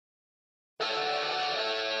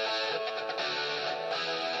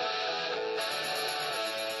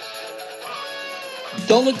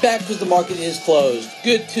Don't look back because the market is closed.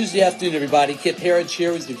 Good Tuesday afternoon, everybody. Kip Herriage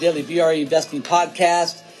here with your daily VRE Investing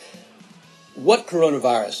Podcast. What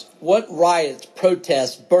coronavirus? What riots,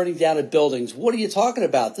 protests, burning down of buildings? What are you talking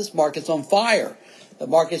about? This market's on fire. The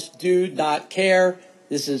markets do not care.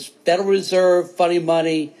 This is Federal Reserve, funny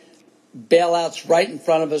money, bailouts right in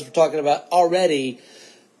front of us. We're talking about already,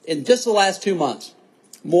 in just the last 2 months,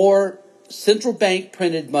 more central bank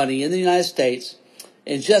printed money in the United States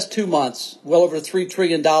in just 2 months, well over $3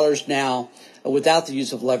 trillion now, without the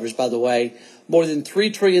use of leverage, by the way, more than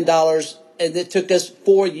 $3 trillion. And it took us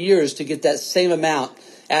 4 years to get that same amount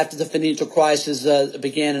after the financial crisis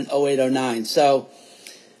began in 08-09. So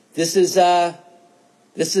this is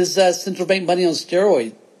central bank money on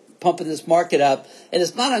steroids, pumping this market up. And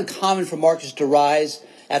it's not uncommon for markets to rise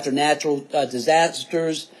after natural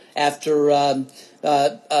disasters, after a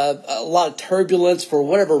lot of turbulence for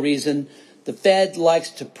whatever reason. The Fed likes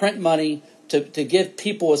to print money to give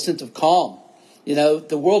people a sense of calm. You know,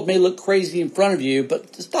 the world may look crazy in front of you,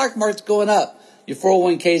 but the stock market's going up. Your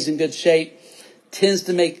 401k is in good shape. Tends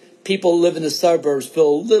to make people who live in the suburbs feel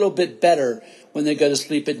a little bit better when they go to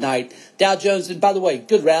sleep at night. Dow Jones, and by the way,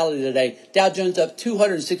 good rally today. Dow Jones up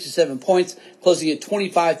 267 points, closing at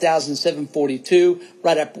 25,742,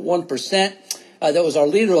 right up 1%. That was our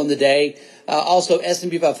leader on the day. Also,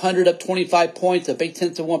 S&P 500 up 25 points, up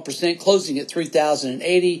 0.8%, closing at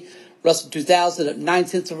 3,080. Russell 2000 up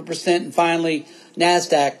 0.9%. And finally,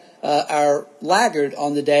 NASDAQ, our laggard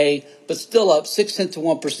on the day, but still up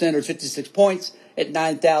 0.6%, or 56 points, at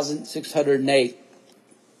 9,608.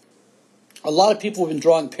 A lot of people have been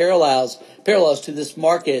drawing parallels to this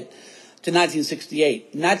market to 1968.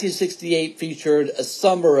 1968 featured a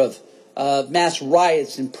summer of mass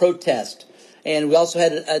riots and protest. And we also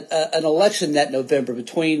had an election that November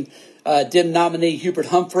between Dem nominee Hubert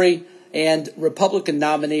Humphrey and Republican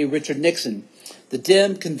nominee Richard Nixon. The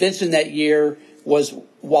Dem convention that year was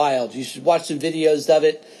wild. You should watch some videos of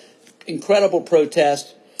it. Incredible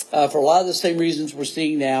protest for a lot of the same reasons we're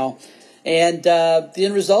seeing now. And the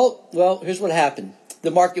end result, well, here's what happened.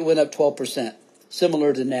 The market went up 12%,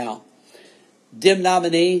 similar to now. Dem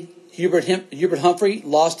nominee Hubert Humphrey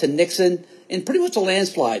lost to Nixon in pretty much a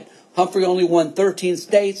landslide. Humphrey only won 13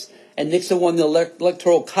 states, and Nixon won the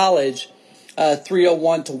Electoral College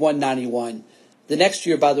 301 to 191. The next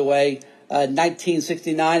year, by the way,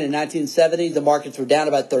 1969 and 1970, the markets were down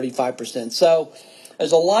about 35%. So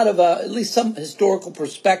there's a lot of, at least some historical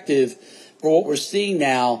perspective for what we're seeing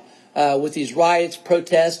now with these riots,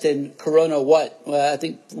 protests, and Corona I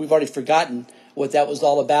think we've already forgotten what that was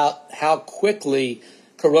all about, how quickly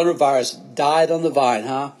coronavirus died on the vine,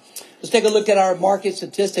 huh? Let's take a look at our market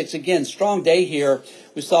statistics. Again, strong day here.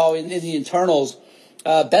 We saw in the internals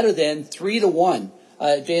better than 3-1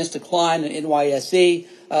 advanced decline in NYSE,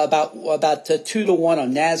 about 2-1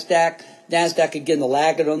 on NASDAQ. NASDAQ, again, the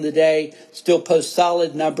laggard on the day, still posts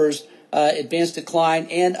solid numbers, advanced decline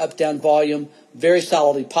and up-down volume, very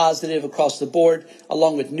solidly positive across the board,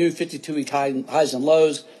 along with new 52-week highs and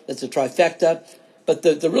lows. That's a trifecta. But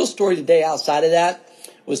the real story today outside of that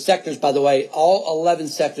was sectors, by the way. All 11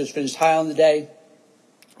 sectors finished high on the day,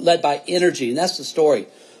 led by energy, and that's the story.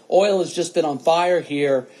 Oil has just been on fire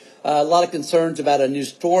here. A lot of concerns about a new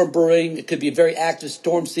storm brewing. It could be a very active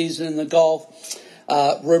storm season in the Gulf.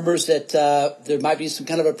 Rumors that there might be some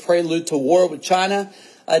kind of a prelude to war with China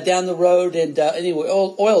down the road. And anyway,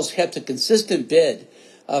 oil's kept a consistent bid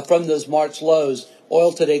from those March lows.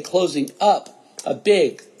 Oil today closing up a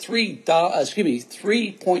big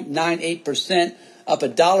 3.98%. Up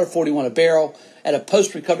 $1.41 a barrel at a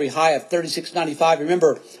post-recovery high of $36.95.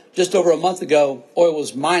 Remember, just over a month ago, oil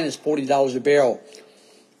was minus $40 a barrel.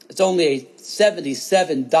 It's only a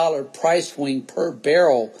 $77 price swing per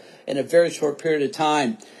barrel in a very short period of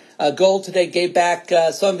time. Gold today gave back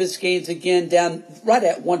some of its gains again, down right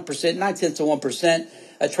at 1%,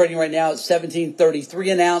 0.9%, trading right now at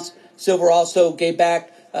 $17.33 an ounce. Silver also gave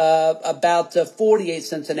back about 48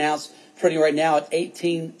 cents an ounce, trading right now at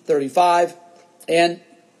 $18.35. And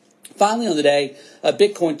finally on the day,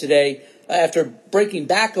 Bitcoin today, after breaking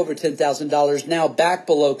back over $10,000, now back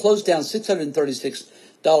below, closed down $636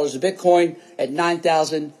 a Bitcoin at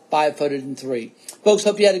 9,503. Folks,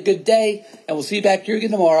 hope you had a good day, and we'll see you back here again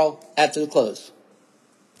tomorrow after the close.